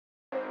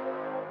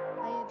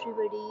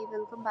everybody,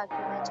 welcome back to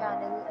my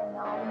channel and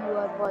now you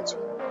are watching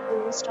a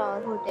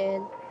 4-star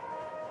hotel.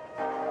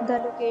 The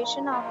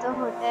location of the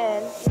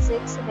hotel is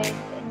excellent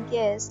and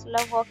guests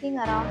love walking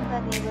around the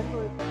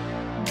neighborhood.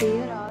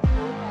 There are 4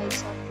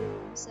 types of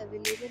rooms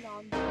available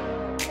on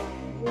booking.com.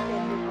 You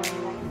can book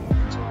online and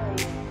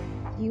enjoy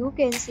it. You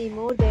can see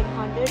more than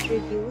 100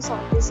 reviews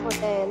of this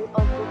hotel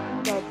on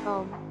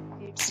booking.com.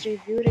 Its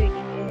review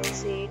rating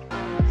is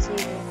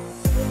 8.0,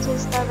 which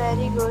is the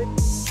very good.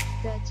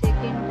 The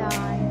check-in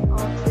time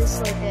of this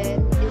hotel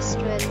is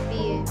 12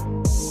 p.m.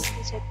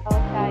 The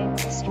check-out time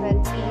is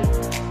 12 p.m.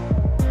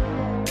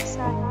 Pets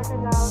are not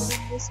allowed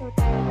in this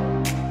hotel.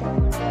 The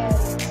hotel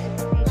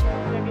accepts major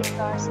credit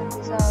cards and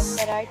reserves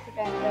the right to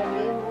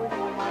temporarily hold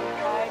an amount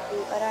prior to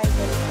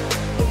arrival.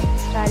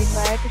 Guests are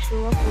required to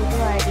show a photo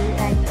ID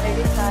and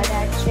credit card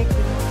at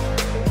check-in.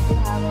 If you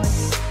have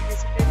already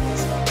visited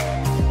this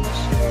hotel, please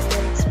share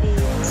your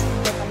experience in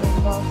the comment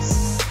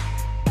box.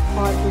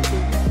 For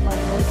booking or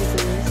more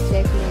details,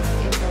 check link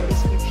in the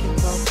description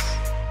box.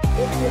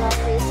 If you are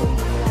facing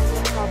any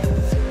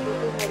problems in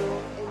booking a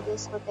room in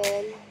this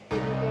hotel,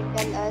 then you can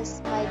tell us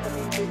by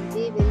commenting.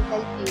 We will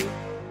help you.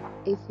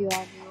 If you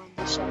are new on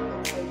this channel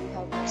or you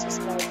have not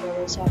subscribed to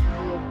our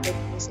channel yet, then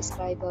please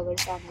subscribe our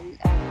channel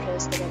and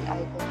press the bell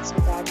icon so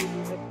that you do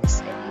not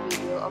miss any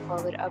video of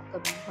our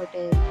upcoming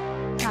hotel.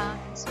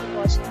 Thanks for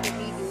watching the video.